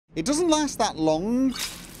It doesn't last that long.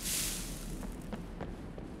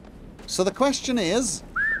 So the question is...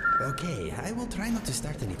 Okay, I will try not to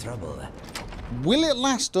start any trouble. Will it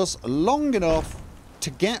last us long enough to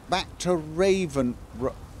get back to Raven...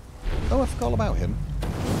 Oh, I forgot all about him.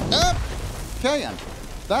 Okay, and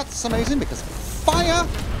that's amazing because fire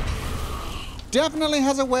definitely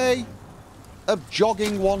has a way of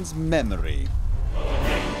jogging one's memory.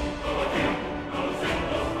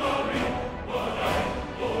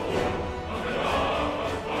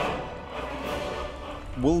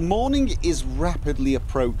 Well, morning is rapidly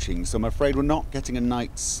approaching, so I'm afraid we're not getting a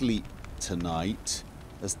night's sleep tonight,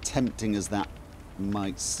 as tempting as that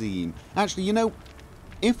might seem. Actually, you know,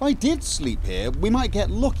 if I did sleep here, we might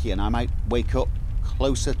get lucky and I might wake up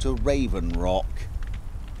closer to Raven Rock.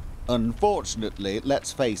 Unfortunately,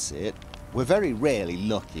 let's face it, we're very rarely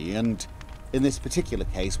lucky, and in this particular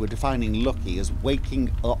case, we're defining lucky as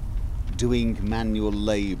waking up doing manual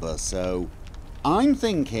labour. So I'm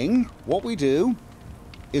thinking what we do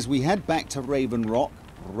is we head back to Raven Rock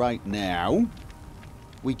right now.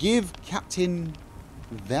 We give Captain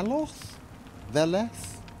Veleth,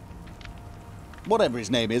 whatever his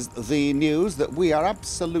name is, the news that we are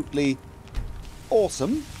absolutely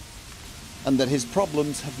awesome and that his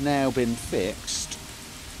problems have now been fixed.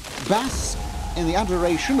 Bask in the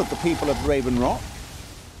adoration of the people of Raven Rock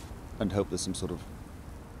and hope there's some sort of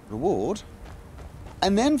reward.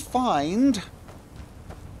 And then find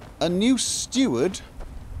a new steward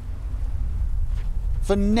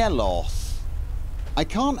for Neloth. I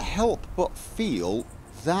can't help but feel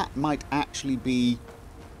that might actually be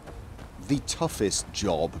the toughest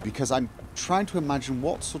job, because I'm trying to imagine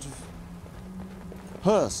what sort of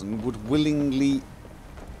person would willingly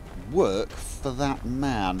work for that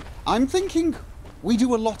man. I'm thinking we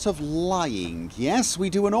do a lot of lying. Yes, we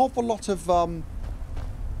do an awful lot of, we're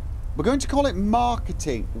going to call it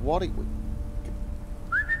marketing. What it...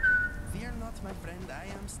 Fear not, my friend, I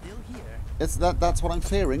am still here. That's what I'm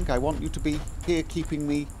fearing. I want you to be here keeping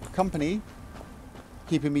me company,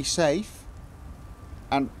 keeping me safe,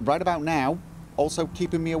 and right about now, also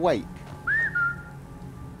keeping me awake.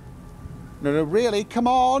 No, really, come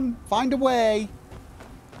on, find a way.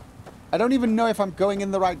 I don't even know if I'm going in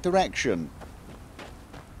the right direction.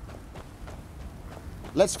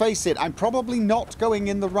 Let's face it, I'm probably not going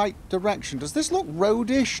in the right direction. Does this look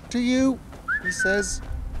roadish to you? He says.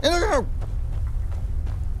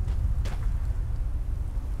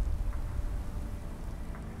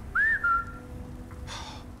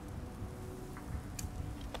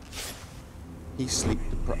 He's sleep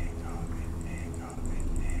deprived.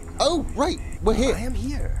 Oh, right, we're here. I am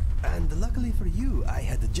here, and luckily for you, I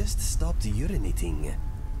had just stopped urinating.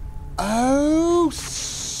 Oh,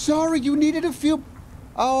 sorry, you needed a few...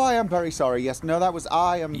 Oh, I am very sorry. Yes, no, that was...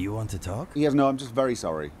 I am... You want to talk? Yes, no, I'm just very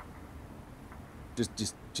sorry.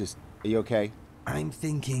 Just, are you okay? I'm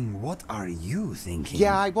thinking, what are you thinking?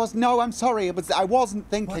 Yeah, I was... No, I'm sorry, but I wasn't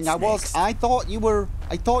thinking. What's next? I thought you were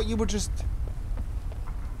just...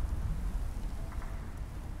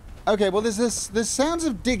 Okay, well, there's sounds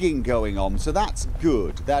of digging going on, so that's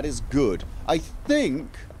good. That is good. I think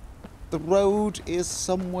the road is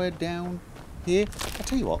somewhere down here. I'll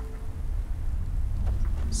tell you what.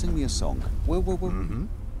 Sing me a song. Whoa. Mm-hmm.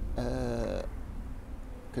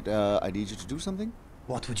 I need you to do something?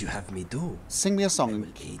 What would you have me do? Sing me a song. I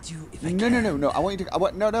will aid you if I can. No. I want you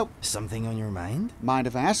to... No. Something on your mind? Mind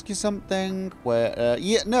if I ask you something? Where...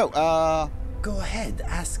 no, Go ahead,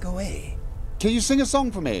 ask away. Can you sing a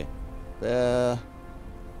song for me? No.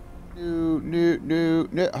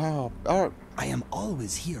 Oh, all right. I am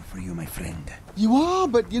always here for you, my friend. You are,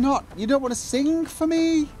 but you're not. You don't want to sing for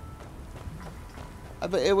me?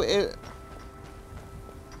 Have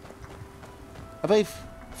I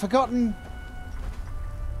forgotten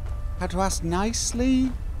how to ask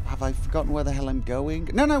nicely? Have I forgotten where the hell I'm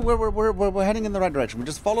going? No, we're heading in the right direction. We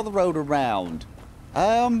just follow the road around.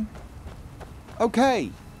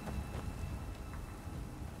 Okay.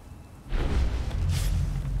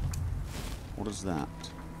 What is that?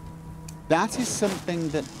 That is something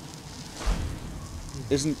that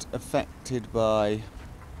isn't affected by...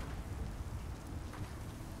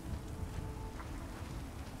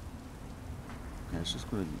 Okay, it's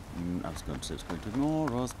just going to... I was going to say it's going to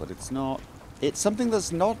ignore us, but it's not. It's something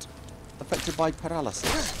that's not affected by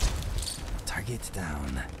paralysis. Target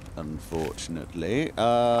down. Unfortunately.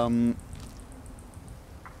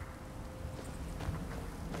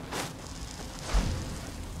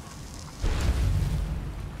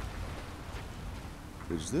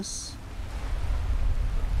 Is this?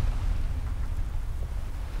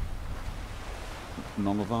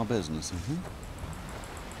 None of our business,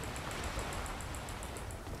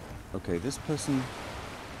 Okay, this person...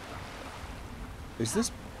 Is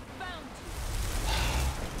this...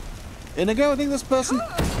 Inigo, I think this person...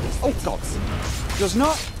 Oh, God. Does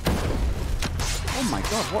not... Oh, my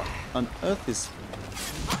God. What on earth is...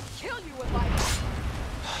 I'll kill you if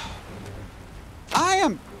I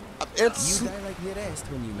am... It's... You die like the rest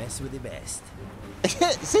when you mess with the best.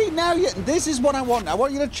 See, now this is what I want. I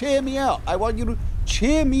want you to cheer me up. I want you to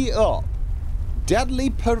cheer me up.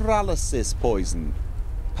 Deadly paralysis poison.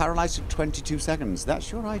 Paralyzed for 22 seconds.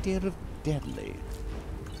 That's your idea of deadly.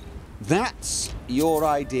 That's your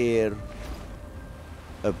idea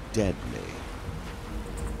of deadly.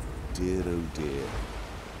 Dear, oh dear.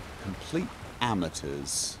 Complete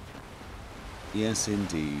amateurs. Yes,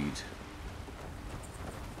 indeed.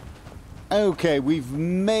 Okay, we've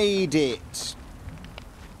made it.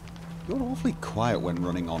 You're awfully quiet when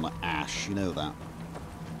running on Ash, you know that.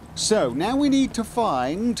 So, now we need to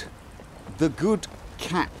find the good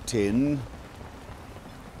captain,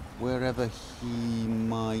 wherever he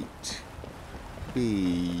might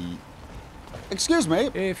be. Excuse me?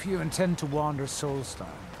 If you intend to wander Soulstone,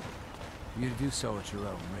 you do so at your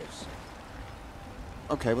own risk.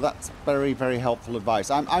 Okay, well that's very, very helpful advice.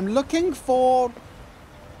 I'm looking for...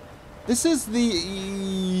 This is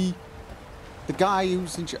the guy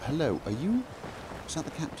who's in... Hello, are you... Is that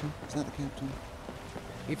the captain? Is that the captain?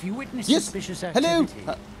 If you witness Yes. suspicious Hello.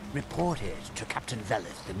 activity, report it to Captain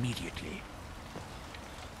Veleth immediately.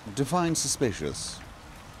 Define suspicious.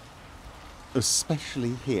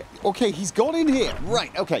 Especially here. Okay, he's gone in here.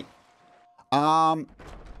 Right, okay.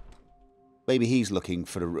 Maybe he's looking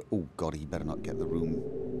for a... Oh, God, he better not get the room.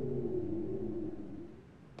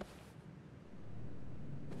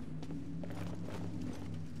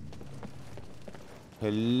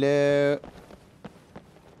 Hello?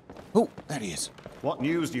 Oh, there he is. What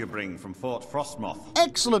news do you bring from Fort Frostmoth?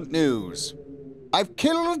 Excellent news. I've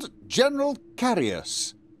killed General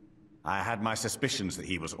Carius. I had my suspicions that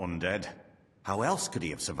he was undead. How else could he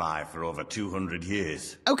have survived for over 200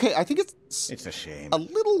 years? Okay, I think it's a shame. a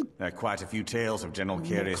little... There are quite a few tales of General More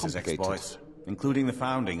Carius's complicated. exploits, including the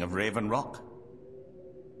founding of Raven Rock.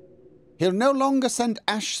 He'll no longer send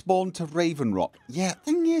Ashspawn to Raven Rock. Yeah,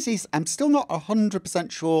 thing is, I'm still not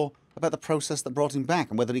 100% sure about the process that brought him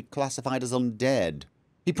back and whether he classified as undead.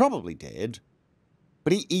 He probably did.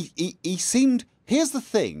 But he seemed... Here's the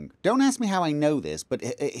thing. Don't ask me how I know this, but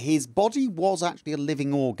his body was actually a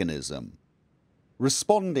living organism,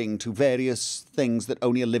 responding to various things that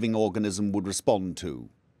only a living organism would respond to.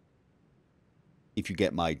 If you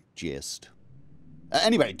get my gist.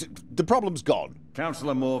 Anyway, the problem's gone.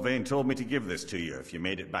 Councillor Morvain told me to give this to you if you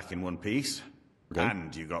made it back in one piece. Okay.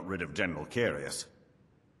 And you got rid of General Carius.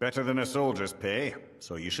 Better than a soldier's pay,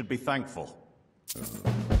 so you should be thankful.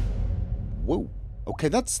 Whoa. Okay,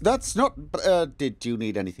 that's not... did you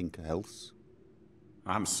need anything else?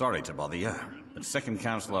 I'm sorry to bother you, but Second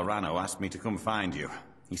Councillor Rano asked me to come find you.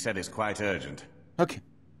 He said it's quite urgent. Okay.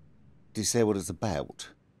 Did he say what it's about?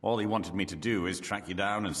 All he wanted me to do is track you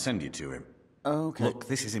down and send you to him. Okay. Look,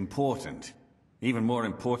 this is important. Even more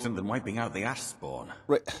important than wiping out the Ashspawn.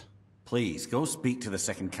 Right. Please, go speak to the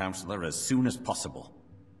Second Councillor as soon as possible.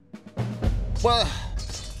 Well,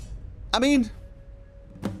 I mean...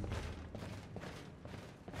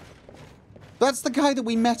 That's the guy that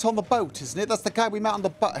we met on the boat, isn't it? That's the guy we met on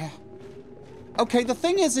the boat. Okay, the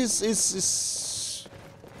thing is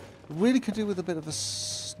really could do with a bit of a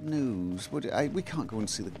snooze. We can't go and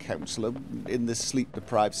see the councillor in this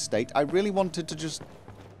sleep-deprived state. I really wanted to just...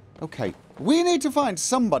 Okay, we need to find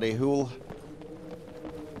somebody who'll...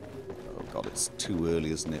 Oh God, it's too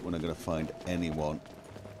early, isn't it? We're not going to find anyone.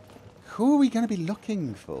 Who are we going to be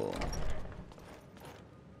looking for?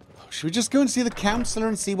 Should we just go and see the councillor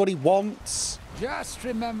and see what he wants? Just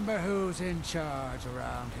remember who's in charge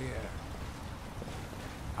around here.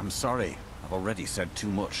 I'm sorry, I've already said too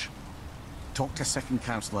much. Talk to Second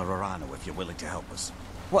Councillor Arano if you're willing to help us.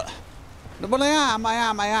 Well, I am.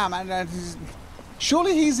 And,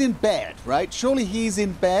 surely he's in bed, right? Surely he's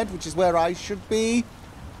in bed, which is where I should be.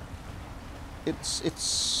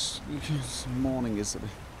 It's morning, isn't it?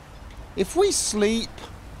 If we sleep,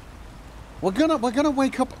 we're gonna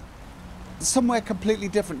wake up somewhere completely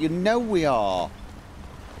different. You know we are.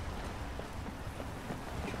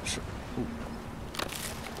 Ooh.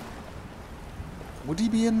 Would he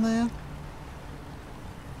be in there?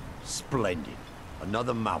 Splendid.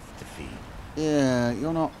 Another mouth to feed. Yeah,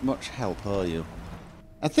 you're not much help, are you?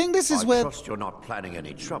 I think this is I where... trust you're not planning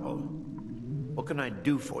any trouble. What can I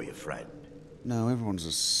do for you, friend? No, everyone's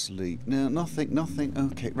asleep. No, nothing.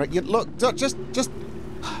 Okay, right, look, just...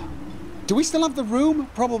 Do we still have the room?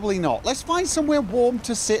 Probably not. Let's find somewhere warm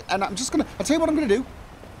to sit, and I'm just gonna... I'll tell you what I'm gonna do.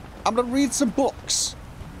 I'm gonna read some books.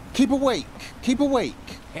 Keep awake. Keep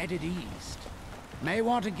awake. Headed east. May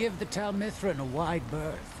want to give the Talmithran a wide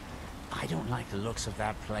berth. I don't like the looks of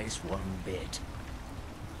that place one bit.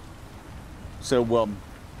 So,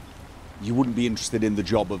 you wouldn't be interested in the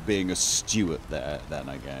job of being a steward there, then,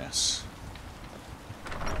 I guess.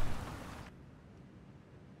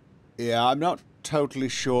 Yeah, I'm not totally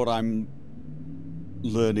sure I'm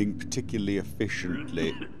learning particularly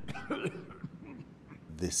efficiently.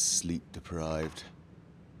 This sleep-deprived.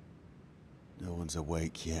 No one's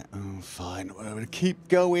awake yet. Oh, fine. We're gonna keep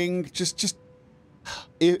going. Just...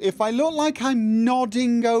 If I look like I'm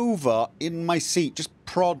nodding over in my seat, just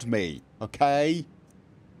prod me, okay?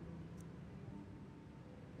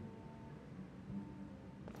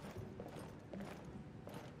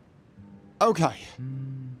 Okay.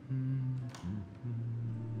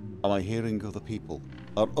 Am I hearing other people?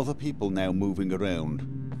 Are other people now moving around?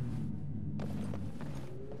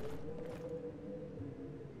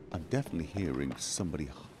 I'm definitely hearing somebody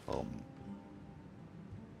hum.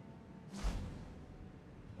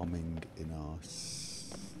 Humming in us.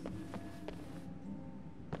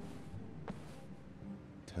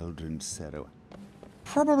 Teldrin Zero.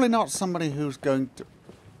 Probably not somebody who's going to...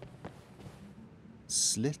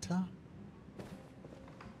 Slitter?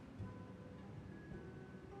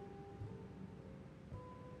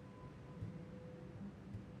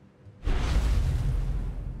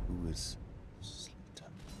 Who is Slitter?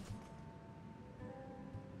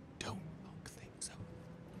 Don't knock things up.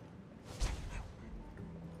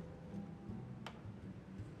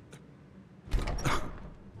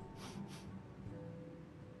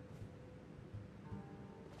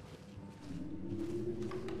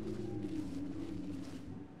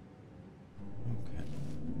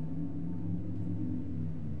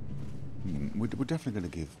 We're definitely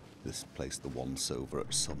going to give this place the once-over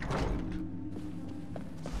at some point.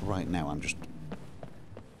 Right now, I'm just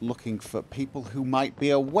looking for people who might be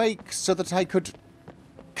awake so that I could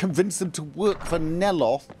convince them to work for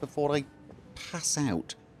Neloth before I pass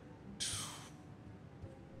out.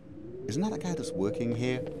 Isn't that the guy that's working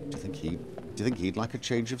here? Do you think he'd like a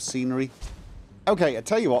change of scenery? Okay, I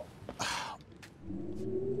tell you what.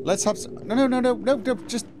 Let's have some... No,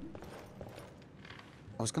 just...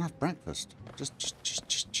 I was gonna have breakfast.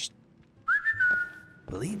 Just...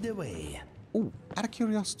 Lead the way. Ooh, out of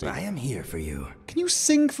curiosity. I am here for you. Can you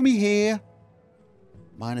sing for me here?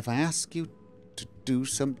 Mind if I ask you to do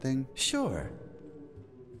something? Sure.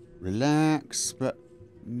 Relax, but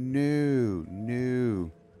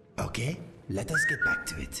no. Okay, let us get back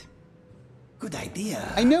to it. Good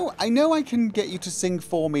idea. I know I can get you to sing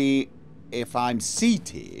for me if I'm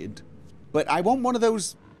seated, but I want one of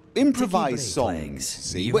those improvised songs.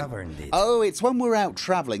 See? You have earned it. Oh, it's when we're out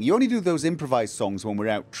traveling. You only do those improvised songs when we're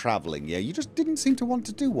out traveling, yeah? You just didn't seem to want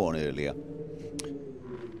to do one earlier.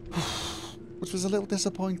 Which was a little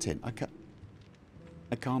disappointing. I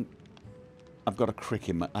can't... I've got a crick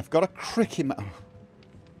in my... Can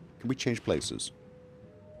we change places?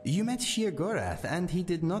 You met Sheer Gorath and he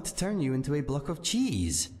did not turn you into a block of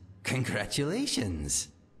cheese. Congratulations.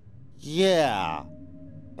 Yeah.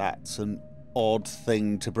 That's an odd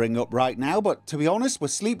thing to bring up right now, but to be honest, we're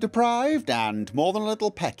sleep-deprived and more than a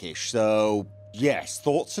little peckish, so yes,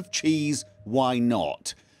 thoughts of cheese, why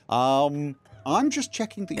not? I'm just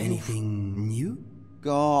checking that Anything new?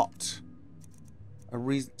 Got a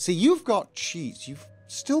reason. See, you've got cheese. You've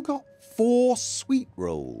still got 4 sweet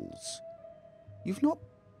rolls. You've not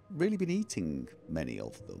really been eating many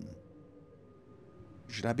of them.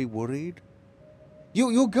 Should I be worried?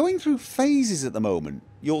 You're going through phases at the moment.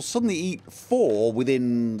 You'll suddenly eat 4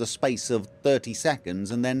 within the space of 30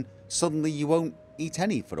 seconds, and then suddenly you won't eat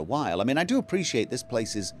any for a while. I mean, I do appreciate this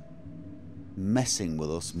place is messing with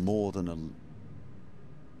us more than a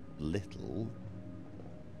little.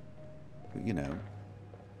 But, you know.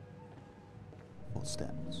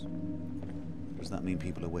 Footsteps. Does that mean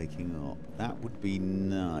people are waking up? That would be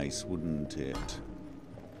nice, wouldn't it?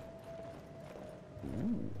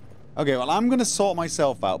 Ooh. Okay, well, I'm going to sort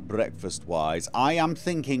myself out breakfast-wise. I am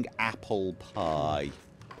thinking apple pie.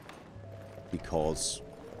 Because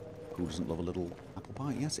who doesn't love a little apple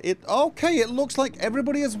pie? Yes, okay, it looks like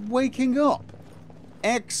everybody is waking up.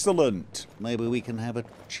 Excellent. Maybe we can have a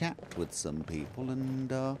chat with some people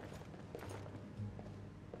and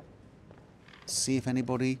see if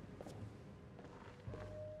anybody...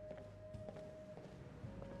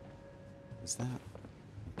 Is that...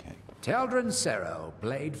 Okay. Teldrin Zero,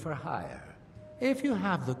 blade for hire. If you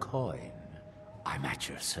have the coin, I'm at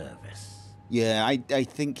your service. Yeah, I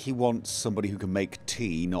think he wants somebody who can make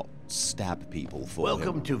tea, not stab people for him.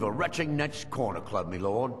 Welcome to the Retching Next Corner Club, me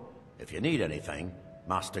lord. If you need anything,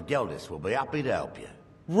 Master Geldis will be happy to help you.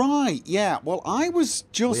 Right, yeah. Well, I was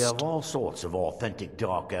just... We have all sorts of authentic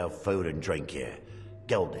dark elf food and drink here.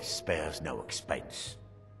 Geldis spares no expense.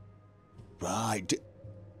 Right.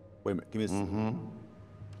 Wait a minute, give me this.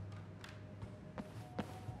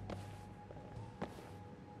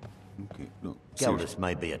 Okay, no, Geldis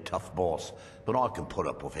may be a tough boss, but I can put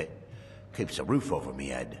up with it. Keeps a roof over me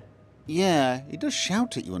head. Yeah, he does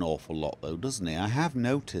shout at you an awful lot, though, doesn't he? I have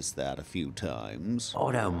noticed that a few times.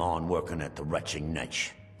 I don't mind working at the retching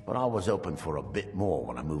niche, but I was hoping for a bit more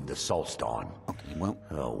when I moved to Solstheim. Okay, well...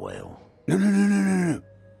 Oh, well. No.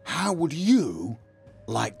 How would you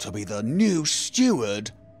like to be the new steward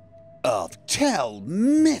of Tel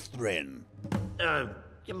Mithrin?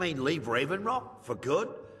 You mean leave Ravenrock for good?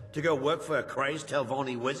 To go work for a crazed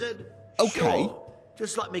Telvanni wizard? Okay. Sure.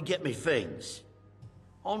 Just let me get me things.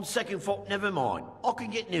 On second thought, never mind. I can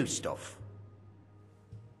get new stuff.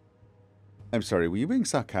 I'm sorry, were you being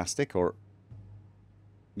sarcastic, or...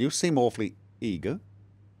 You seem awfully eager.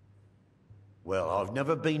 Well, I've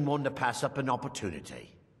never been one to pass up an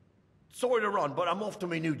opportunity. Sorry to run, but I'm off to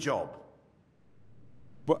my new job.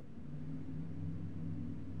 What?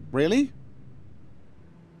 Really?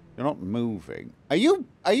 You're not moving. Are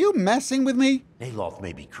you messing with me? Neloth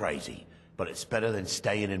may be crazy, but it's better than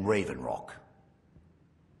staying in Ravenrock.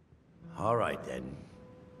 All right, then.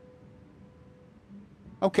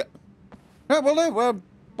 Okay. Well,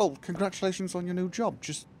 congratulations on your new job.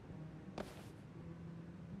 Just...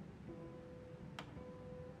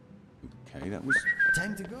 Okay, that was...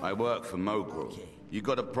 Time to go. I work for Mogrul. You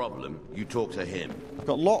got a problem, you talk to him. I've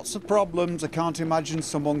got lots of problems. I can't imagine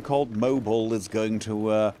someone called Mobile is going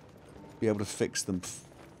to be able to fix them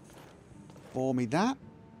for me. That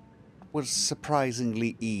was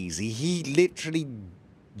surprisingly easy. He literally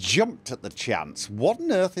jumped at the chance. What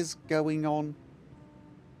on earth is going on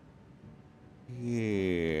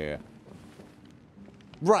here?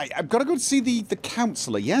 Right, I've got to go see the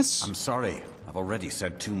councillor, yes? I'm sorry, I've already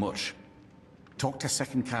said too much. Talk to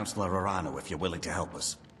Second Councillor Arano if you're willing to help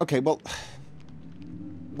us. Okay, well,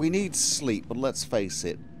 we need sleep, but let's face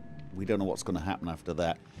it, we don't know what's going to happen after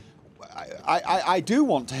that. I do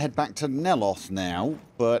want to head back to Neloth now,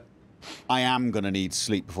 but I am going to need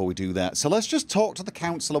sleep before we do that. So let's just talk to the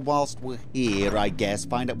councillor whilst we're here, I guess.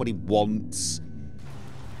 Find out what he wants.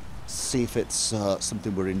 See if it's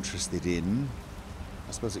something we're interested in.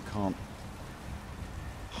 I suppose it can't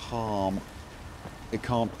harm. It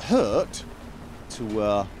can't hurt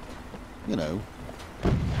to, you know.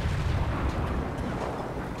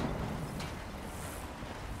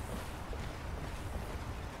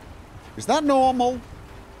 Is that normal?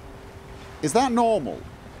 Is that normal?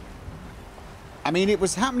 I mean, it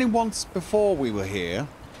was happening once before we were here.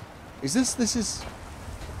 Is this... This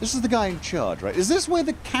is the guy in charge, right? Is this where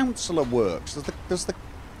the councillor works? Does the...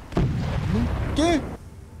 Yeah.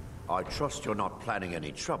 I trust you're not planning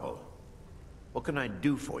any trouble. What can I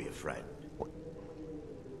do for you, friend?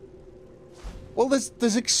 Well,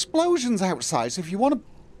 there's explosions outside, so if you want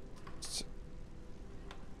to...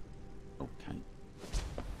 Okay.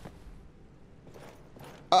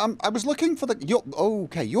 I was looking for the...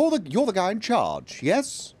 You're the guy in charge,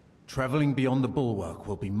 yes? Traveling beyond the bulwark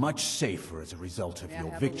will be much safer as a result of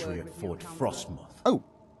your victory at Fort Frostmoth. Oh.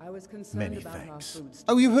 Many thanks.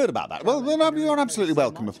 Oh, you've heard about that. Well, then you're absolutely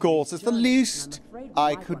welcome, of course. It's the least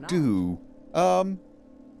I could do. Out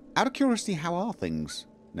of curiosity, how are things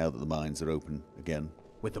now that the mines are open again?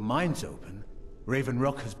 With the mines open, Raven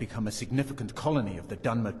Rock has become a significant colony of the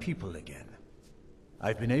Dunmer people again.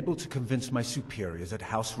 I've been able to convince my superiors at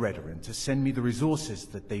House Redoran to send me the resources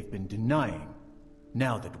that they've been denying,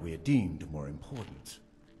 now that we're deemed more important.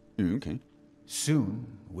 Okay. Soon,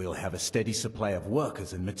 we'll have a steady supply of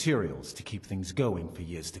workers and materials to keep things going for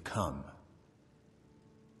years to come.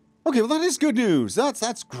 Okay, well that is good news.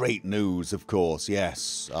 That's great news, of course,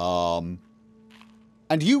 yes. And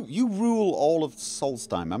you rule all of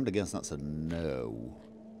Solstheim. I'm gonna guess that's a no.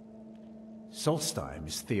 Solstheim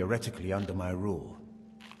is theoretically under my rule,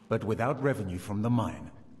 but without revenue from the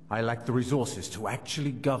mine, I lack the resources to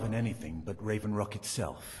actually govern anything but Raven Rock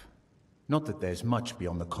itself. Not that there's much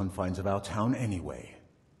beyond the confines of our town anyway.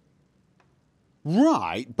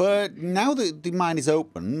 Right, but now that the mine is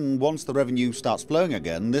open, once the revenue starts flowing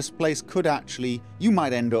again, this place could actually... You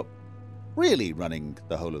might end up really running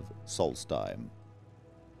the whole of Solstheim.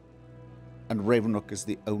 And Ravenrock is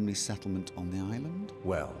the only settlement on the island?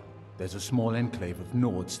 Well, there's a small enclave of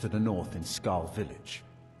Nords to the north in Skarl Village.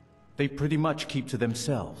 They pretty much keep to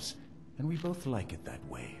themselves, and we both like it that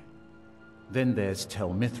way. Then there's Tel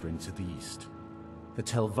Mithrin to the east. The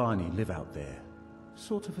Telvanni live out there.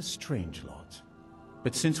 Sort of a strange lot.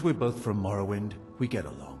 But since we're both from Morrowind, we get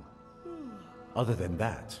along. Other than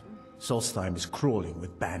that, Solstheim is crawling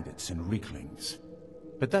with bandits and Reeklings.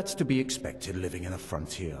 But that's to be expected living in a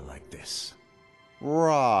frontier like this.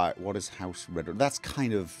 Right, what is House Red? That's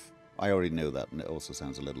kind of... I already know that, and it also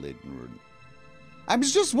sounds a little ignorant. I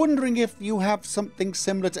was just wondering if you have something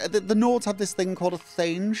similar to... The Nords have this thing called a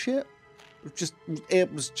Thane ship.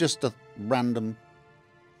 It was just a random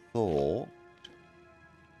thought.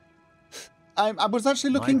 I was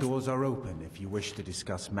actually looking... My doors are open if you wish to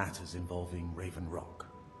discuss matters involving Raven Rock.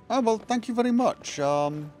 Oh, well, thank you very much.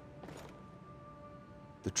 The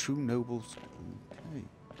True Nobles... Okay.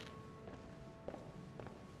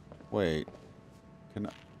 Wait. Can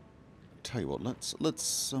I... Tell you what, let's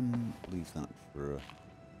leave that for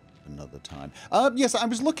another time. Yes, I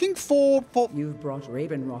was looking for... You've brought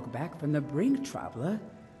Raven Rock back from the brink, traveler.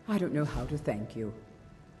 I don't know how to thank you.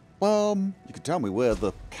 Well, you could tell me where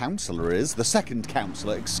the counselor is. The second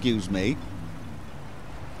counselor, excuse me.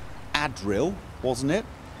 Adril, wasn't it?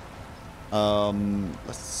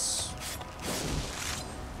 Let's...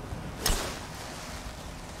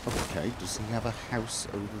 Okay, does he have a house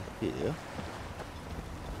over here?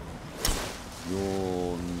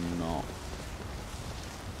 You're not...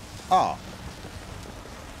 Ah!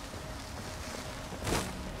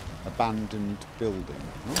 Abandoned building.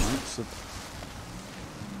 Alright, so...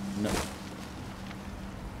 No. I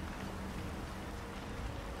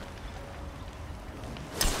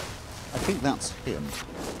think that's him.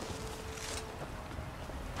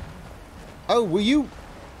 Oh, were you...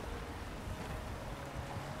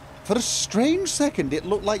 For a strange second, it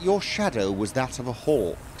looked like your shadow was that of a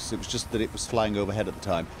hawk's. It was just that it was flying overhead at the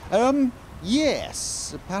time.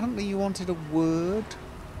 Yes. Apparently you wanted a word.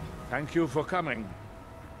 Thank you for coming.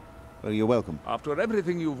 Oh, you're welcome. After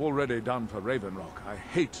everything you've already done for Raven Rock, I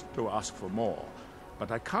hate to ask for more,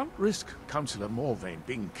 but I can't risk Councillor Morvain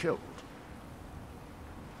being killed.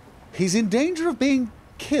 He's in danger of being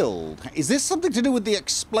killed. Is this something to do with the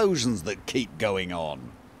explosions that keep going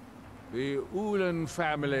on? The Ulan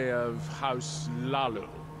family of House Lalu,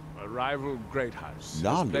 a rival great house,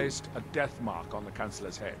 has placed a death mark on the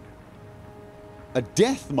Councillor's head. A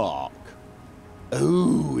death mark?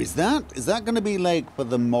 Oh, is that going to be like for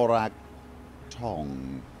the Morag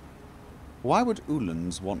Tong? Why would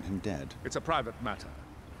Ulans want him dead? It's a private matter.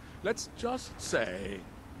 Let's just say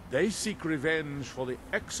they seek revenge for the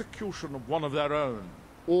execution of one of their own,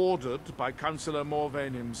 ordered by Councillor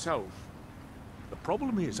Morvain himself. The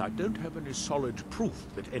problem is I don't have any solid proof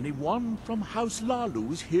that anyone from House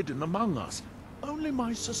Lalu is hidden among us. Only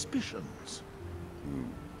my suspicions.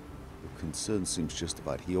 Your concern seems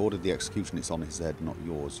justified. He ordered the execution. It's on his head, not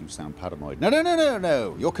yours. You sound paranoid.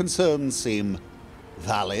 No. Your concerns seem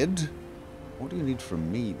valid. What do you need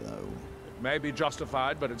from me, though? It may be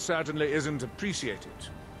justified, but it certainly isn't appreciated.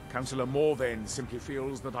 Councillor Morvain simply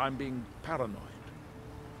feels that I'm being paranoid.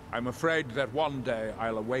 I'm afraid that one day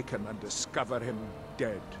I'll awaken and discover him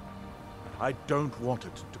dead. And I don't want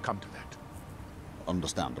it to come to that.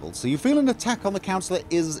 Understandable. So you feel an attack on the Councillor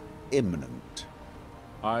is imminent?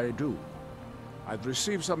 I do. I've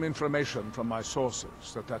received some information from my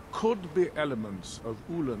sources that there could be elements of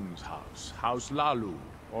Ulan's house, House Lalu,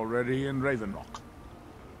 already in Raven Rock.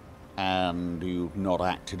 And you've not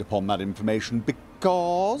acted upon that information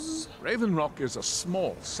because? Raven Rock is a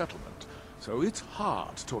small settlement, so it's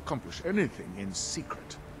hard to accomplish anything in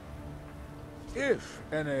secret. If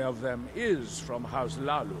any of them is from House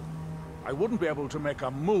Lalu, I wouldn't be able to make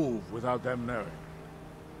a move without them knowing.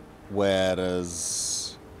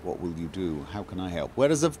 Whereas, what will you do? How can I help?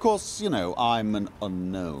 Whereas, of course, you know, I'm an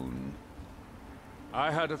unknown. I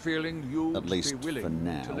had a feeling you'd at least be willing for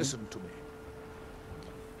now. to listen to me.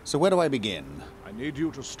 So where do I begin? I need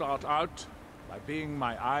you to start out by being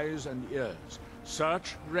my eyes and ears.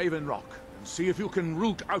 Search Raven Rock and see if you can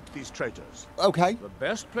root out these traitors. Okay. The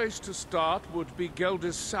best place to start would be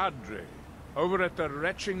Geldis Sadri, over at the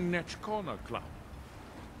Retching Netch Corner Club.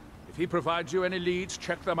 If he provides you any leads,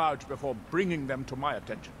 check them out before bringing them to my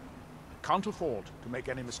attention. I can't afford to make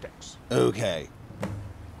any mistakes. Okay.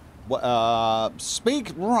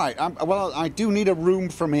 Speak right. Well, I do need a room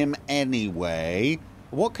from him anyway.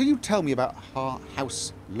 What can you tell me about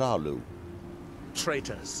House Lalu?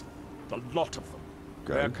 Traitors. The lot of them.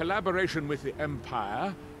 Okay. Their collaboration with the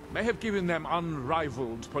Empire may have given them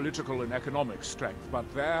unrivaled political and economic strength, but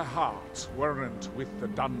their hearts weren't with the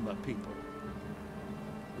Dunmer people.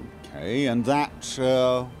 Okay, and that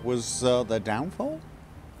was their downfall?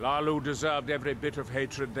 Lalu deserved every bit of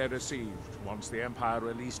hatred they received once the Empire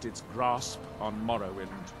released its grasp on Morrowind.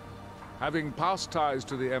 Having past ties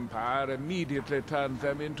to the Empire immediately turned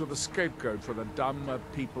them into the scapegoat for the Dunmer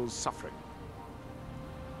people's suffering.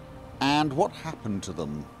 And what happened to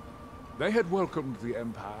them? They had welcomed the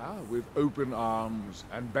Empire with open arms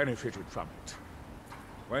and benefited from it.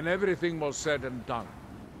 When everything was said and done,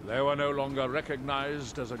 they were no longer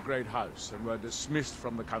recognized as a great house and were dismissed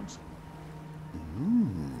from the council.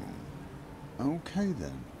 Okay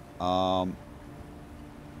then.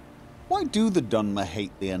 Why do the Dunmer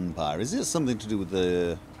hate the Empire? Is it something to do with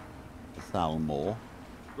the Thalmor?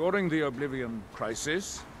 During the Oblivion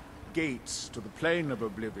Crisis, gates to the Plane of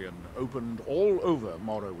Oblivion opened all over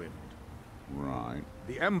Morrowind. Right.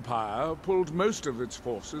 The Empire pulled most of its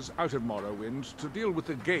forces out of Morrowind to deal with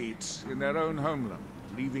the gates in their own homeland,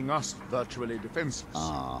 leaving us virtually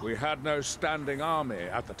defenseless. We had no standing army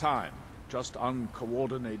at the time, just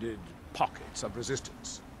uncoordinated pockets of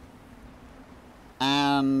resistance.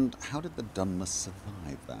 And how did the Dunmer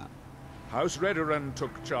survive that? House Redoran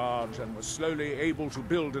took charge and was slowly able to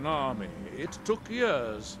build an army. It took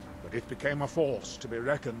years, but it became a force to be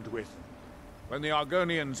reckoned with. When the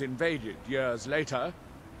Argonians invaded years later,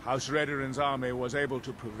 House Redoran's army was able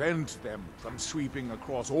to prevent them from sweeping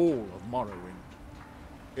across all of Morrowind.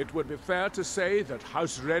 It would be fair to say that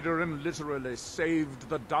House Redoran literally saved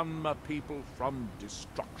the Dunmer people from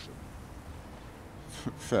destruction.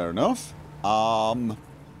 Fair enough.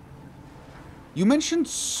 You mentioned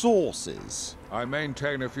sources. I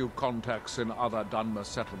maintain a few contacts in other Dunmer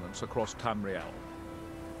settlements across Tamriel.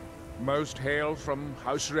 Most hail from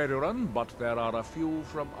House Redoran, but there are a few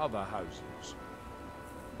from other houses.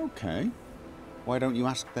 Okay. Why don't you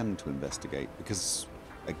ask them to investigate? Because,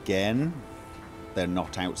 again, they're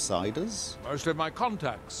not outsiders. Most of my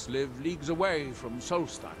contacts live leagues away from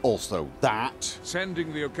Solstheim. Also that.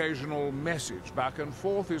 Sending the occasional message back and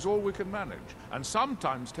forth is all we can manage, and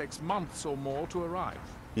sometimes takes months or more to arrive.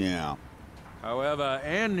 Yeah. However,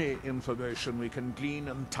 any information we can glean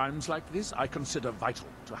in times like this, I consider vital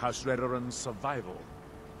to House Redoran's survival.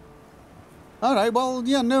 All right, well,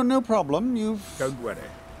 yeah, no problem. Don't worry.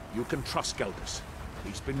 You can trust Geldis.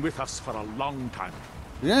 He's been with us for a long time.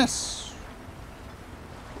 Yes.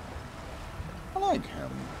 I like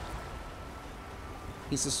him.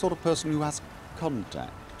 He's the sort of person who has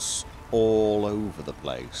contacts all over the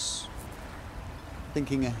place.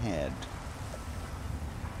 Thinking ahead.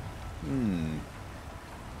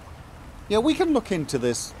 Yeah, we can look into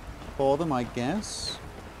this for them, I guess.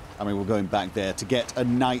 I mean, we're going back there to get a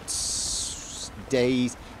night's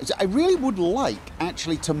days. I really would like,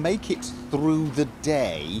 actually, to make it through the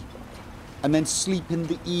day and then sleep in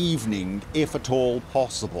the evening, if at all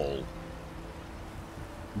possible.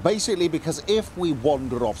 Basically, because if we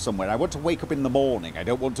wander off somewhere, I want to wake up in the morning. I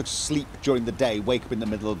don't want to sleep during the day, wake up in the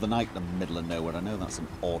middle of the night, in the middle of nowhere. I know that's an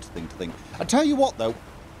odd thing to think. I tell you what, though.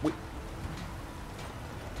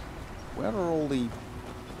 Where are all the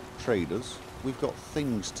traders? We've got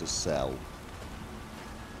things to sell.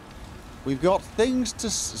 We've got things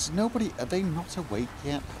to... Nobody... Are they not awake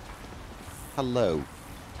yet? Hello.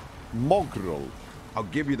 Mogrel. I'll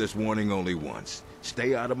give you this warning only once.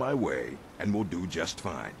 Stay out of my way, and we'll do just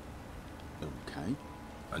fine. Okay.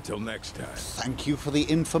 Until next time. Thank you for the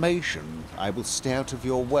information. I will stay out of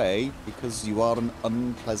your way, because you are an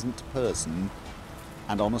unpleasant person.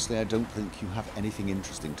 And honestly, I don't think you have anything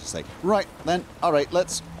interesting to say. Right, then. All right,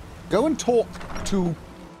 let's go and talk to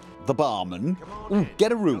the barman. Ooh,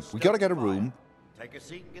 get a room. We gotta get a room. Take a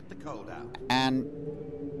seat and get the cold out. And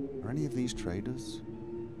are any of these traders?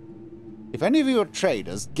 If any of you are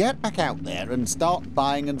traders, get back out there and start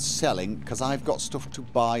buying and selling, because I've got stuff to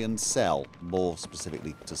buy and sell. More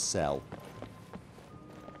specifically, to sell.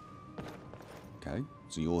 Okay,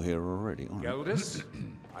 so you're here already. All right. Geldis,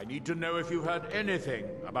 I need to know if you heard anything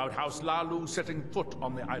about House Lalu setting foot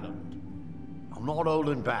on the island. I'm not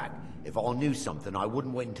holding back. If I knew something, I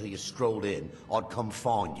wouldn't wait until you strolled in. I'd come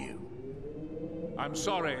find you. I'm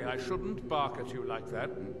sorry, I shouldn't bark at you like that.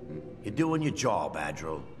 You're doing your job,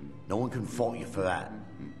 Adril. No one can fault you for that.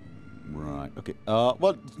 Right, okay.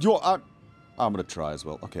 Well, I'm gonna try as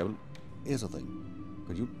well. Okay, well, here's the thing.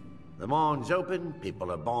 Could you... The mine's open,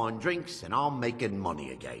 people are buying drinks, and I'm making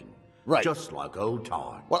money again. Right. Just like old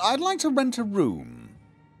times. Well, I'd like to rent a room.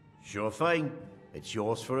 Sure thing. It's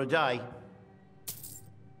yours for a day.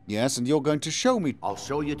 Yes, and you're going to show me... I'll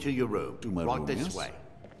show you to your room. To my right room, this yes? way.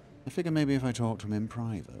 I figure maybe if I talk to him in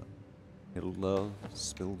private, he'll,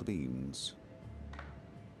 spill the beans.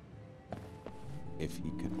 If he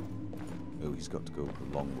can. Oh, he's got to go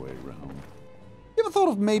a long way round. You ever thought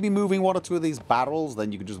of maybe moving one or two of these barrels,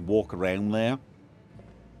 then you could just walk around there?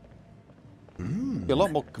 Be a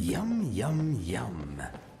lot more... Yum, yum, yum.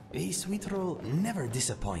 A sweet roll never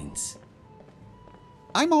disappoints.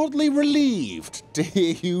 I'm oddly relieved to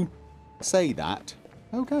hear you say that.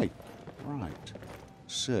 Okay, right.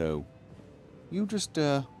 So, You just,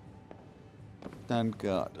 stand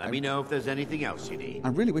guard. Let me know if there's anything else you need. I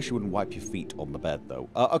really wish you wouldn't wipe your feet on the bed, though.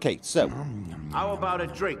 Okay, so... How about a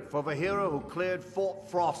drink for the hero who cleared Fort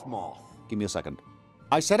Frostmoth? Give me a second.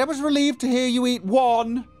 I said I was relieved to hear you eat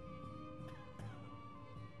one!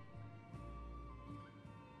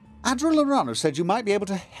 Adril Arano said you might be able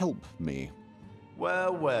to help me.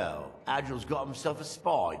 Well, well. Adril's got himself a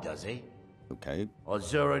spy, does he? Okay.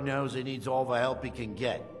 Azura knows he needs all the help he can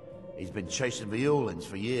get. He's been chasing the Ulans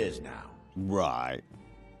for years now. Right.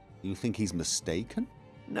 You think he's mistaken?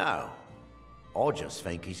 No. I just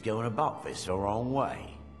think he's going about this the wrong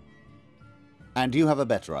way. And do you have a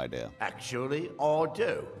better idea? Actually, I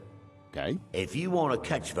do. Okay. If you want to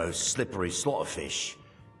catch those slippery slaughterfish,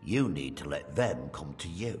 you need to let them come to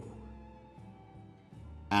you.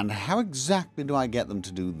 And how exactly do I get them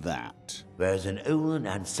to do that? There's an Ulan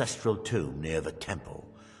ancestral tomb near the temple.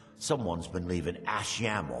 Someone's been leaving ash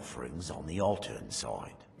yam offerings on the altar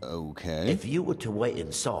inside. Okay. If you were to wait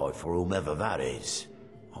inside for whomever that is,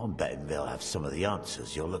 I'm betting they'll have some of the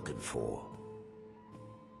answers you're looking for.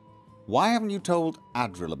 Why haven't you told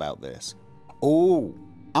Adril about this? Oh,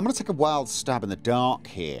 I'm going to take a wild stab in the dark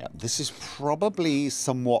here. This is probably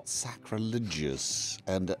somewhat sacrilegious,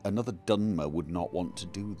 and another Dunmer would not want to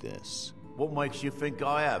do this. What makes you think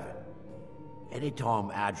I haven't? Anytime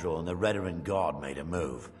Adril and the Redarin Guard made a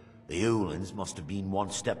move, the Ulans must have been one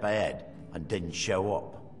step ahead and didn't show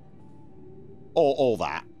up. All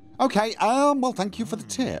that. Okay, well, thank you for the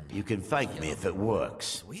tip. You can thank me if it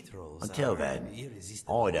works. Until then,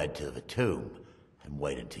 I'd head to the tomb and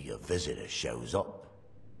wait until your visitor shows up.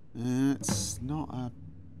 It's not a...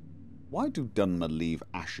 Why do Dunmer leave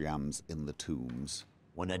ashyams in the tombs?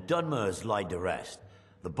 When a Dunmer is laid to rest,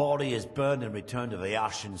 the body is burned and returned to the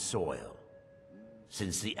ashen soil.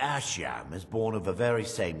 Since the ashyam is born of the very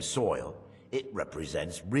same soil, it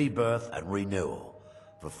represents rebirth and renewal,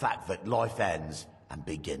 the fact that life ends and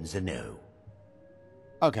begins anew.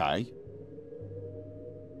 Okay.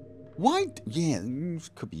 Why... Yeah, this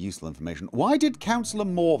could be useful information. Why did Councillor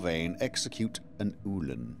Morvain execute an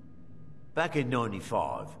Ulan? Back in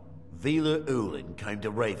 95, Vila Ulan came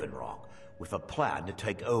to Raven Rock with a plan to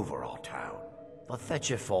take over our town. The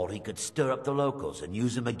Fetcher thought he could stir up the locals and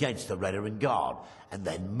use them against the Redarin Guard, and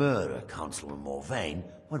then murder Councillor Morvain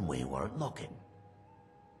when we weren't looking.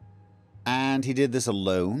 And he did this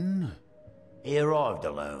alone? He arrived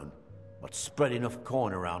alone, but spread enough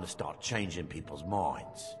coin around to start changing people's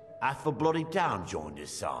minds. Half the bloody town joined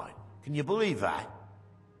his side. Can you believe that?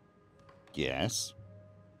 Yes.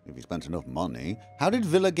 If he spent enough money. How did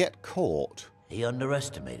Villa get caught? He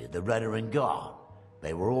underestimated the Redarin Guard.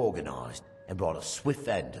 They were organized and brought a swift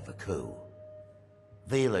end to the coup.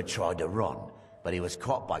 Vila tried to run, but he was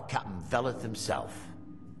caught by Captain Veleth himself.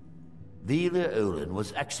 Vila Ulan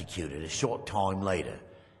was executed a short time later,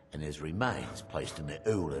 and his remains placed in the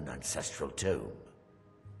Ulan ancestral tomb.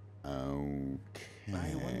 Okay.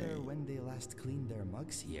 I wonder when they last cleaned their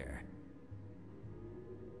mugs here.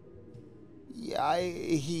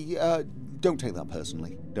 Yeah, don't take that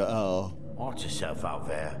personally. Watch yourself out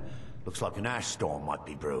there. Looks like an ash storm might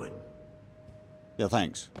be brewing. Yeah,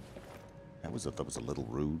 thanks. That was a little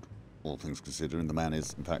rude. All things considering, the man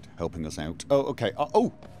is, in fact, helping us out. Oh, okay.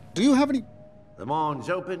 Do you have any... The mine's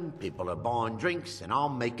open, people are buying drinks, and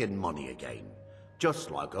I'm making money again.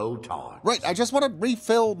 Just like old times. Right, I just want to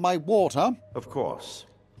refill my water. Of course.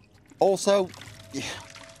 Also, yeah,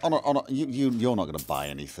 you're not going to buy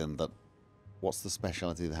anything that... What's the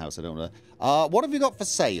speciality of the house? I don't know. What have you got for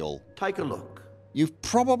sale? Take a look. You've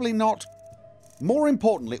probably not... More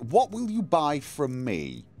importantly, what will you buy from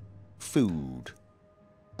me? Food.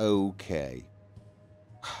 Okay.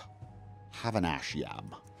 Have an ash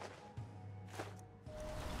yam.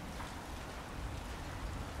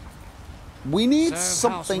 We need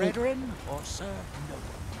something... House Redarin or serve no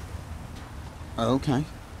one. Okay.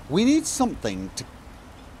 We need something to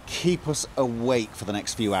keep us awake for the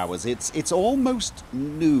next few hours. It's almost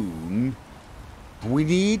noon. We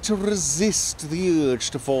need to resist the urge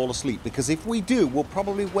to fall asleep, because if we do, we'll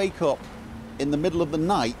probably wake up in the middle of the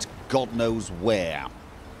night, God knows where.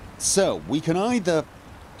 So, we can either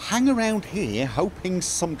hang around here, hoping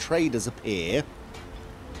some traders appear,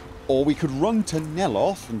 or we could run to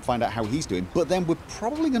Neloth and find out how he's doing, but then we're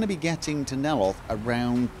probably going to be getting to Neloth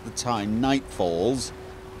around the time night falls.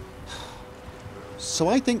 So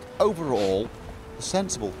I think, overall, the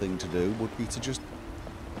sensible thing to do would be to just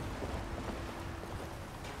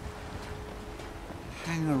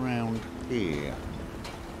hang around here.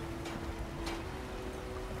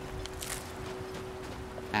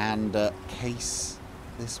 And case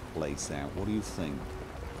this place out. What do you think?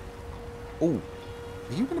 Oh,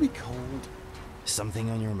 are you going to be cold? Something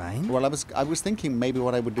on your mind? Well, I was thinking maybe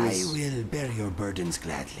what I would do I is will bear your burdens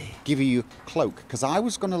gladly. give you your cloak, because I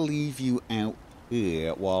was going to leave you out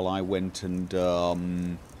here while I went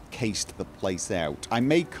and cased the place out. I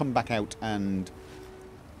may come back out and...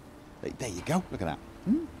 There you go. Look at that.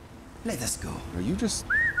 Let us go. No, you just...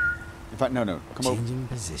 In fact, no. Come over. Changing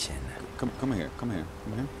position. Come here. Come here.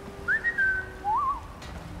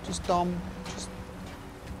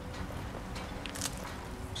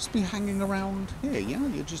 Just be hanging around here, yeah?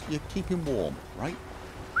 You're keeping warm, right?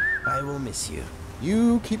 I will miss you.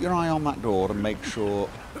 You keep your eye on that door and make sure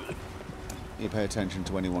you pay attention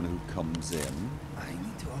to anyone who comes in. I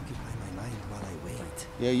need to occupy my mind while I wait.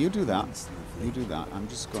 Yeah, you do that. You do that. I'm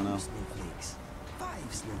just gonna...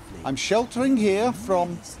 I'm sheltering here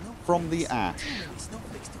from the ash.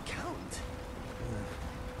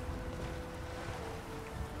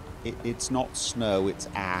 It's not snow, it's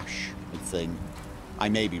ash, I think. I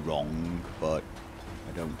may be wrong, but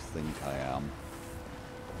I don't think I am.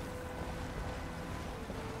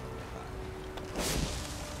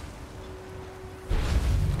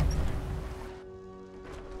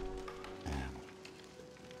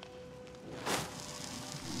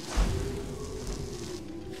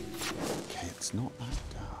 Okay, it's not that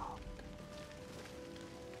dark.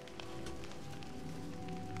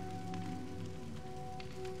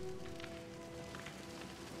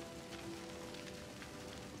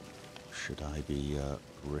 Should I be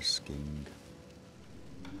risking...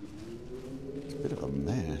 It's a bit of a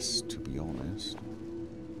mess, to be honest.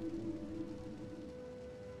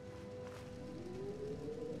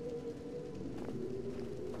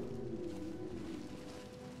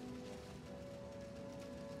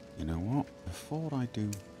 You know what? Before I do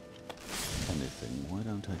anything, why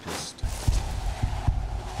don't I just...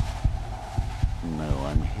 No,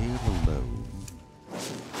 I'm here alone.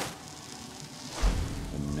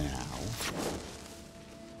 And now...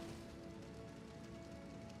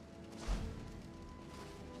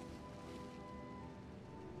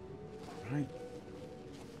 Right.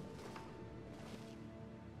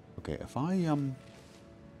 Okay, if I,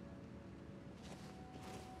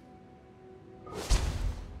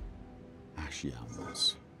 ash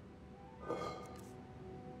yams.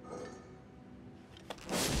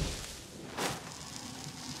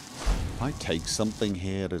 If I take something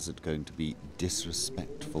here, is it going to be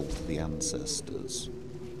disrespectful to the ancestors?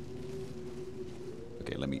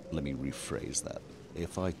 Okay, let me rephrase that.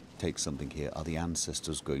 If I take something here, are the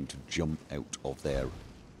ancestors going to jump out of their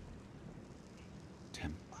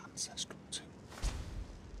temple ancestral tomb?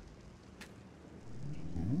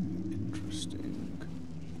 Interesting.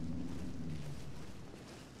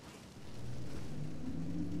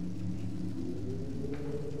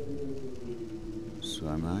 So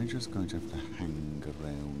am I just going to have to hang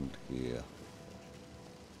around here?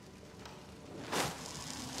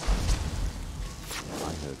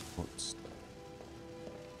 I heard footsteps.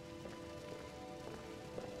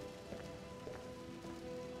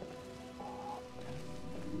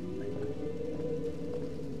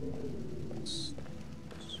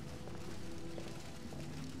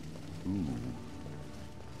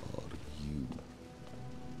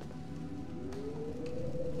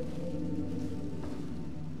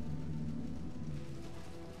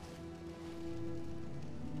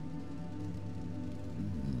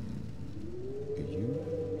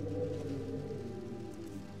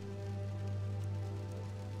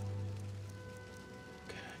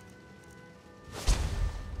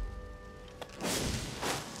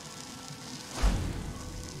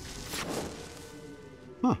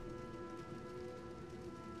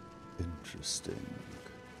 Interesting.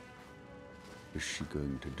 Is she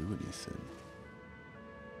going to do anything?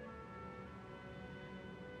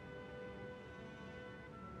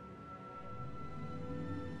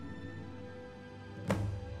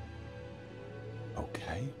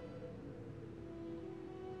 Okay.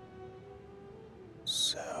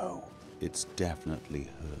 So, it's definitely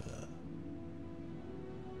her.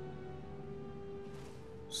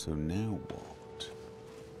 So now what?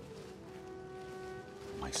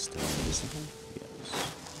 Am I still invisible?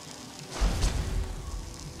 Yes.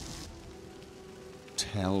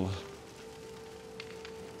 Tell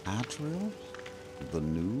Adriel the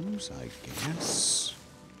news, I guess.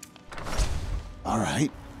 All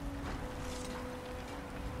right.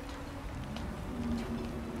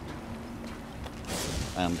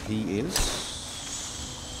 And he is...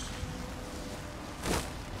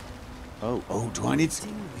 Oh, do I need to...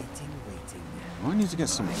 Do I need to get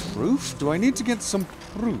some proof? Do I need to get some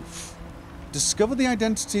proof? Discover the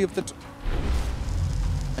identity of the...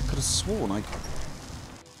 I could have sworn I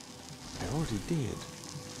already did.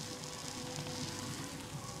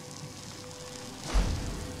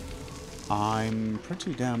 I'm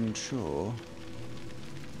pretty damn sure.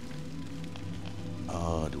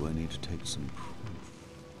 Do I need to take some proof?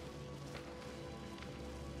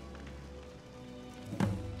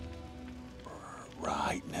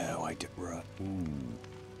 Right, no, I did. Right.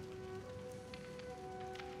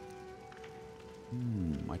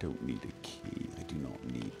 I don't need a key. I do not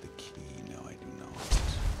need the key. No, I do not.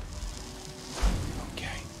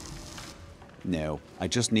 Okay. No, I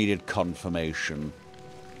just needed confirmation.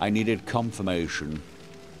 I needed confirmation.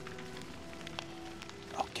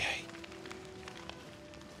 Okay.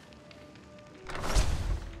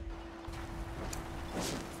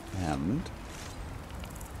 And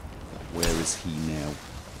where is he now?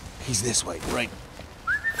 He's this way, right?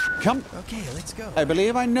 Come. Okay, let's go. I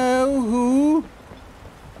believe I know who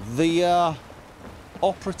the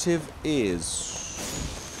operative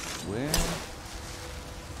is. Where?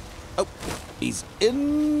 Oh, he's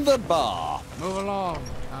in the bar. Move along.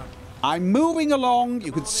 I'm moving along.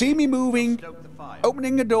 You can see me moving.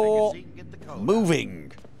 Opening the door.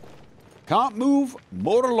 Moving. Can't move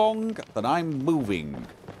more along than I'm moving.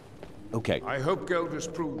 Okay. I hope Geld has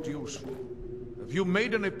proved useful. Have you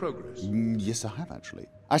made any progress? Yes, I have, actually.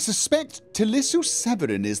 I suspect Talisu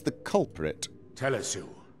Severin is the culprit. Talisu?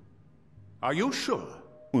 Are you sure?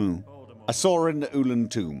 I saw her in the Ulan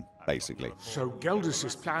tomb, basically. So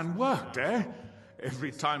Geldus's plan worked, eh?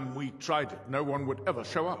 Every time we tried it, no one would ever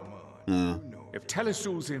show up. If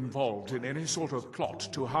Telisu's involved in any sort of plot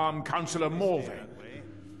to harm Councillor Morvain,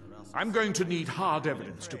 I'm going to need hard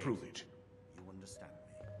evidence to prove it.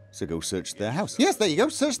 So go search their house. Yes, there you go.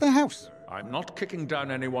 Search their house. I'm not kicking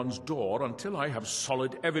down anyone's door until I have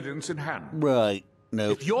solid evidence in hand. Right.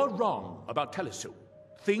 No. If you're wrong about Talisu,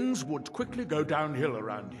 things would quickly go downhill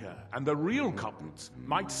around here, and the real culprits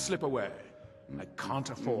might slip away. I can't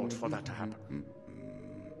afford for that to happen.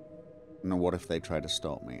 Now, what if they try to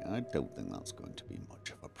stop me? I don't think that's going to be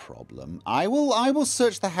much of a problem. I will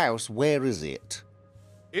search the house. Where is it?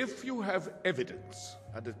 If you have evidence,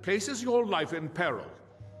 and it places your life in peril,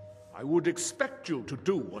 I would expect you to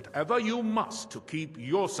do whatever you must to keep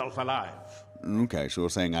yourself alive. Okay, so you're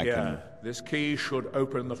saying I can... This key should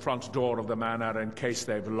open the front door of the manor in case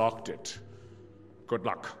they've locked it. Good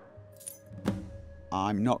luck.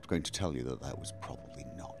 I'm not going to tell you that that was probably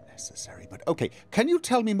not necessary, but okay. Can you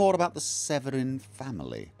tell me more about the Severin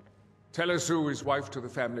family? Talisu is wife to the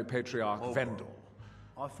family patriarch Vendel.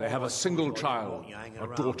 They have a single child,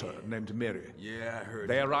 a daughter named Miri. Yeah, I heard.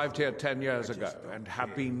 They arrived here 10 years ago and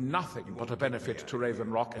have been nothing but a benefit to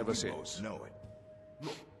Raven Rock ever since.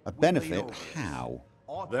 A benefit? How?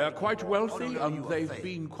 They're quite wealthy, and they've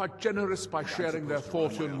been quite generous by sharing their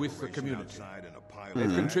fortune with the community.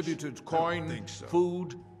 They've contributed coin,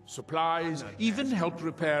 food, supplies, even helped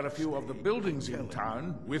repair a few of the buildings in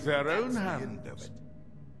town with their own hands.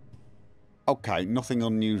 Okay, nothing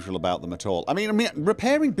unusual about them at all. I mean,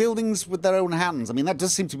 repairing buildings with their own hands, I mean, that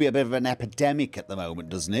does seem to be a bit of an epidemic at the moment,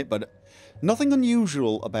 doesn't it? But nothing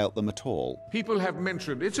unusual about them at all. People have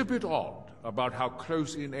mentioned it's a bit odd about how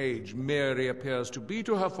close in age Mary appears to be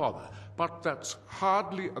to her father, but that's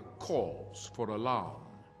hardly a cause for alarm.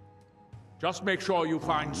 Just make sure you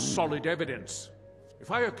find solid evidence. If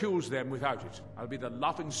I accuse them without it, I'll be the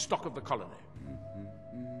laughing stock of the colony.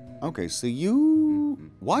 Okay, so you...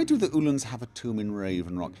 Why do the Ulans have a tomb in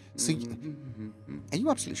Raven Rock? So, are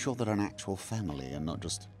you absolutely sure they're an actual family and not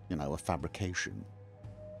just, you know, a fabrication?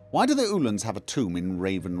 Why do the Ulans have a tomb in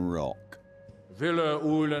Raven Rock? Villa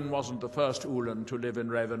Ulan wasn't the first Ulan to live in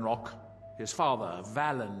Raven Rock. His father,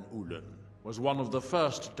 Valen Ulan, was one of the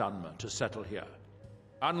first Dunmer to settle here.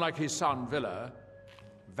 Unlike his son, Villa,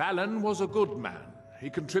 Valen was a good man.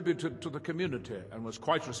 He contributed to the community and was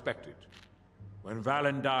quite respected. When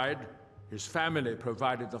Valen died, his family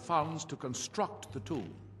provided the funds to construct the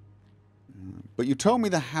tomb. But you told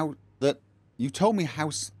me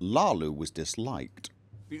House Lalu was disliked.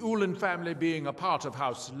 The Ulan family being a part of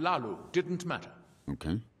House Lalu didn't matter.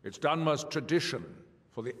 Okay. It's Dunmer's tradition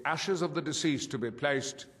for the ashes of the deceased to be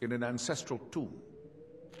placed in an ancestral tomb.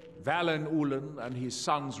 Valen Ulan and his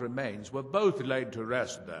son's remains were both laid to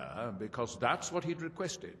rest there because that's what he'd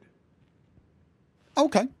requested.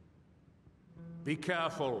 Okay. Be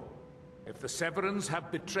careful. If the Severins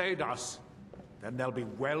have betrayed us, then they'll be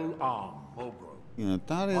well armed. Yeah,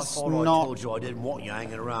 that is I thought I told you I didn't want you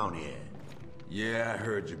hanging around here. Yeah, I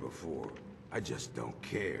heard you before. I just don't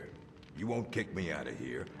care. You won't kick me out of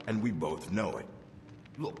here, and we both know it.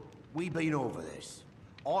 Look, we've been over this.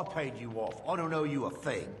 I paid you off. I don't owe you a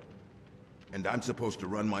thing. And I'm supposed to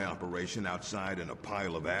run my operation outside in a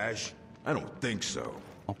pile of ash? I don't think so.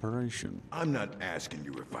 Operation? I'm not asking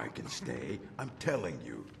you if I can stay. I'm telling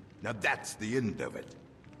you. Now that's the end of it.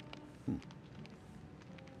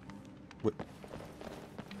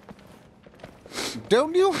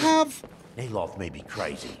 Don't you have... Aloth may be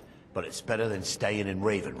crazy, but it's better than staying in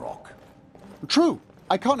Raven Rock. True.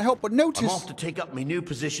 I can't help but notice... I'm off to take up my new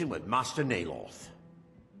position with Master Naloth.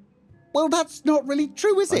 Well, that's not really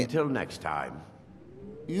true, is it? Until next time.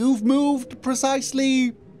 You've moved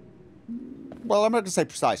precisely... Well, I'm not going to say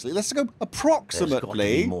precisely. Let's go approximately... There's got to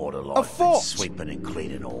be more to a life than foot. sweeping and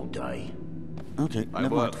cleaning all day. Okay, I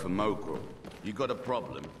never work mind. for Mogul. You got a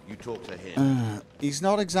problem, you talk to him. He's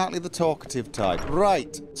not exactly the talkative type.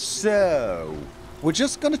 Right, so... We're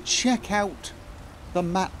just going to check out the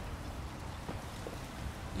map.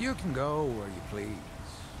 You can go where you please,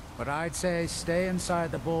 but I'd say stay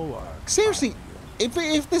inside the bulwark. Seriously,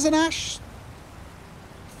 if there's an ash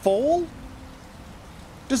fall,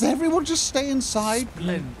 does everyone just stay inside?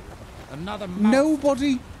 Splendid. Another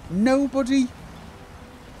Nobody.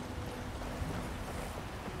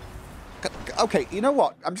 Okay, you know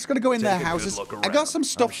what? I'm just going to go in their houses. I got some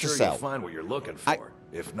stuff to sell. I'm sure you'll find what you're looking for.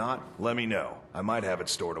 If not, let me know. I might have it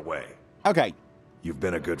stored away. Okay. You've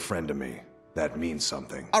been a good friend to me. That means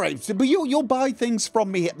something. All right, so, but you'll buy things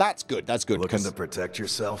from me. That's good. That's good. Looking to protect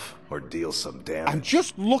yourself or deal some damage? I'm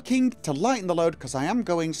just looking to lighten the load because I am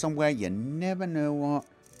going somewhere. You never know what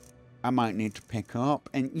I might need to pick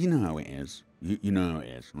up, and you know how it is. You know how it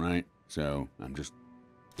is, right? So I'm just.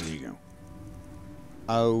 Here you go.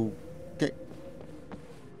 Okay.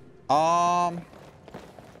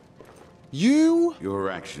 Your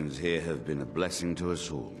actions here have been a blessing to us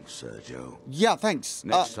all, Sergio. Yeah, thanks.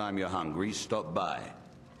 Next time you're hungry, stop by.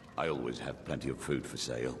 I always have plenty of food for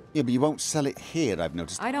sale. Yeah, but you won't sell it here, I've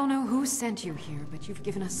noticed. I don't know who sent you here, but you've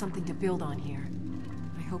given us something to build on here.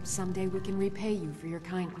 I hope someday we can repay you for your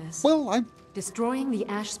kindness. Well, Destroying the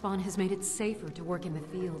ash spawn has made it safer to work in the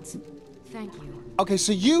fields. Thank you. Okay,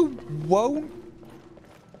 so you won't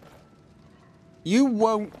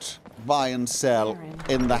buy and sell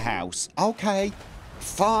in the house. Okay,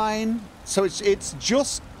 fine. So it's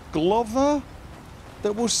just Glover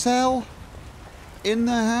that will sell in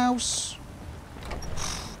the house.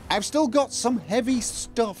 I've still got some heavy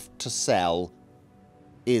stuff to sell,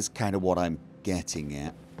 is kind of what I'm getting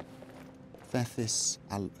at. Thethys,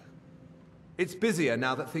 It's busier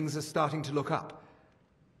now that things are starting to look up.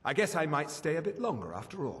 I guess I might stay a bit longer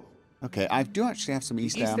after all. Okay, I do actually have some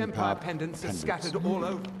East Empire pendants are scattered all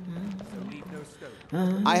over. So leave no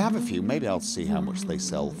stone. I have a few. Maybe I'll see how much they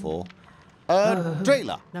sell for.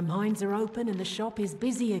 Drayla. The mines are open and the shop is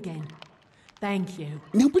busy again. Thank you.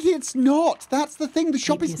 No, but it's not. That's the thing. The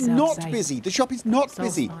shop is yourself not safe. busy. The shop is not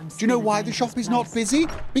busy. Solstheim's Do you know still a why the shop dangerous is not place. busy?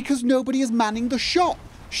 Because nobody is manning the shop.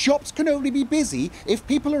 Shops can only be busy if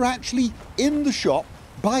people are actually in the shop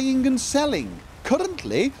buying and selling.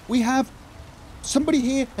 Currently, we have somebody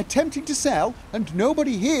here attempting to sell and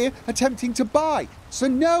nobody here attempting to buy. So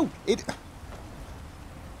no, it...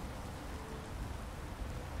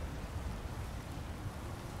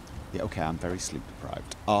 Yeah, okay, I'm very sleep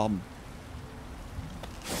deprived.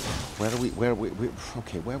 Where are we,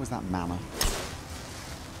 okay, where was that manor?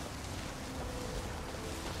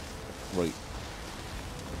 Right.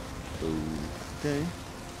 Okay.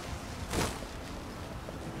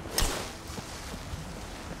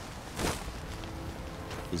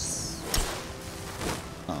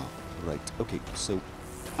 Right, okay, so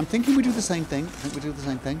I'm thinking we do the same thing. You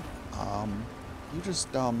just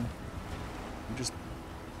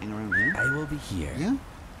hang around here. I will be here. Yeah?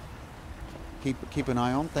 Keep an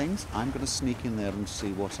eye on things. I'm gonna sneak in there and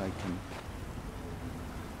see what I can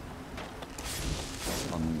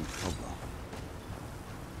uncover.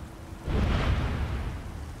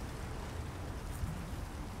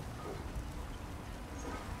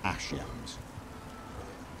 Ash yams.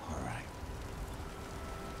 Alright.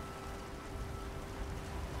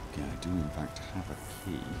 Okay, I do in fact have a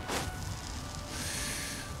key.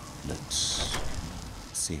 Let's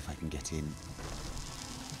see if I can get in.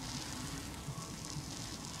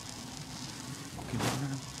 Okay, no.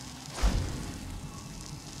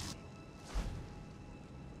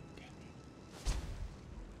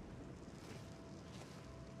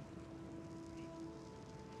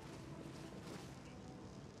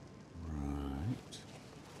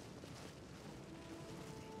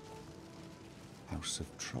 House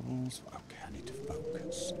of Troubles. Okay, I need to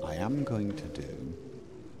focus. I am going to do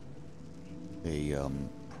a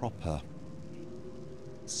proper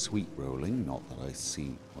sweet rolling. Not that I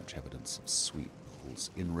see much evidence of sweet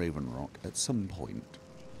rolls in Raven Rock at some point.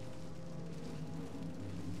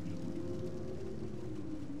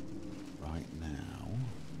 Right now.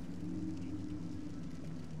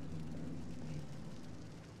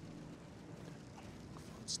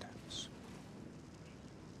 Footsteps.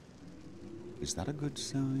 Is that a good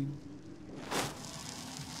sign?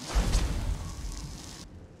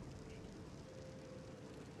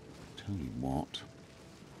 what?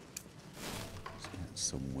 Let's get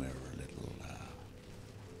somewhere a little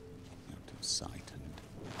out of sight and.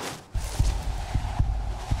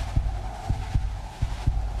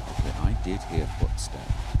 Okay, I did hear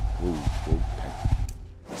footsteps. Ooh, okay.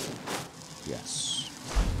 Yes.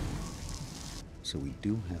 So we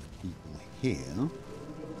do have people here.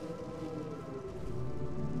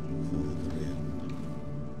 Further in.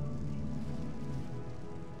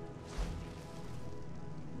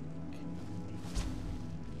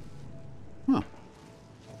 Huh.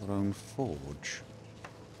 Their own forge.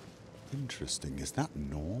 Interesting. Is that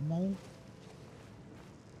normal?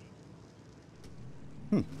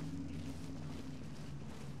 Hmm.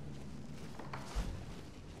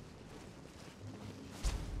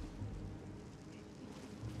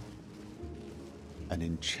 An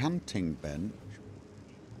enchanting bench.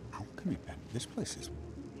 Alchemy bench. This place is...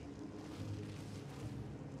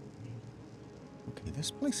 Okay, this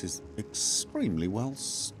place is extremely well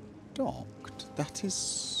stocked. That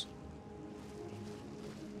is...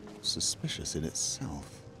 suspicious in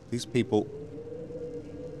itself. These people...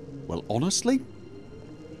 Well, honestly...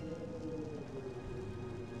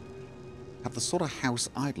 have the sort of house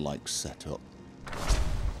I'd like set up.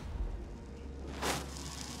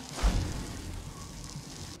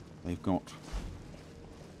 They've got...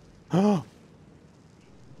 Oh!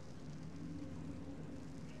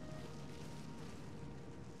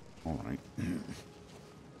 Alright.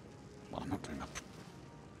 Well, I'm not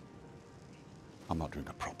doing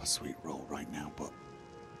a proper sweet roll right now, but...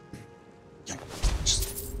 Yeah,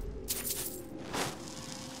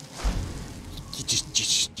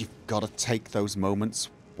 you've got to take those moments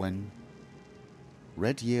when...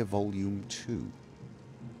 Red Year Volume 2.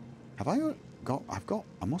 Have I got...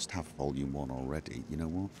 I must have Volume 1 already. You know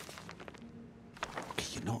what? Okay,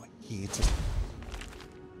 you're not here to...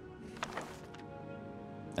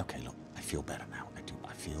 Okay, look. I feel better now. I do.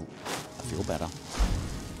 I feel better.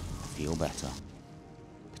 I feel better.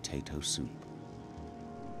 Potato soup.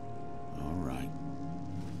 Alright.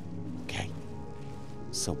 Okay.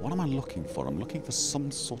 So what am I looking for? I'm looking for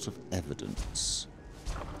some sort of evidence.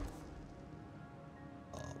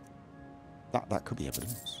 That could be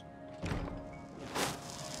evidence.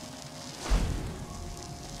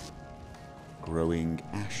 Growing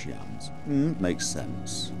ash yams. Makes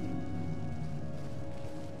sense.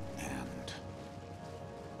 And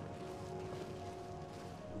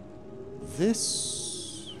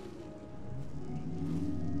this...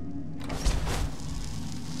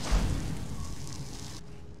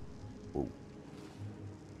 Oh.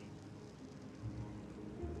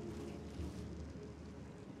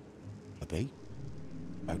 Are they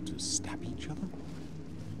about to stab each other?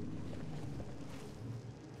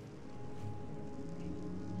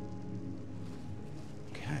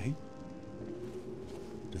 Okay.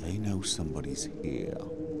 Do they know somebody's here?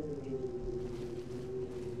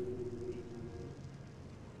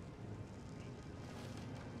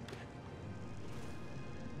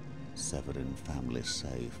 Severin family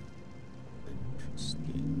safe.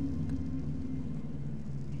 Interesting.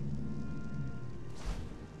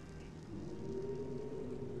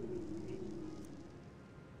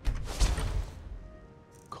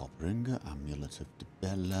 Copbringer, Amulet of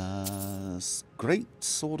Debellas. Great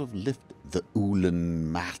Sword of Lift, the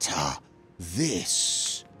Ulan Matter.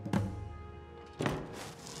 This.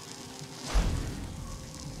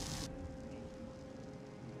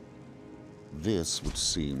 This would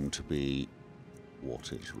seem to be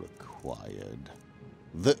what is required.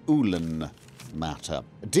 The Ulan Matter.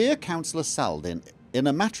 Dear Councillor Saldin, in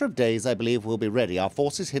a matter of days, I believe we'll be ready. Our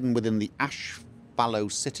forces hidden within the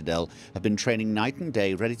Ashfallow Citadel have been training night and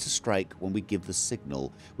day, ready to strike when we give the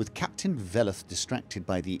signal. With Captain Veleth distracted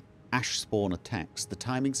by the ash spawn attacks, the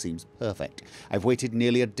timing seems perfect. I've waited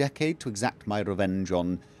nearly a decade to exact my revenge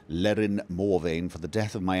on Lerin Morvain for the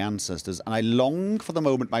death of my ancestors, and I long for the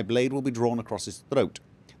moment my blade will be drawn across his throat.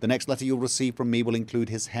 The next letter you'll receive from me will include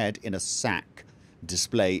his head in a sack.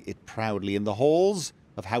 Display it proudly in the halls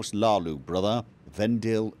of House Lalu, brother.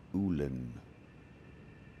 Vendil Ulan.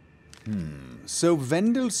 So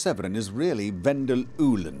Vendil Severin is really Vendil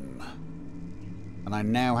Ulan. And I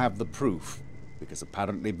now have the proof, because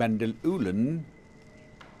apparently Vendil Ulan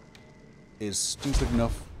is stupid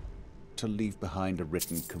enough to leave behind a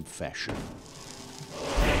written confession.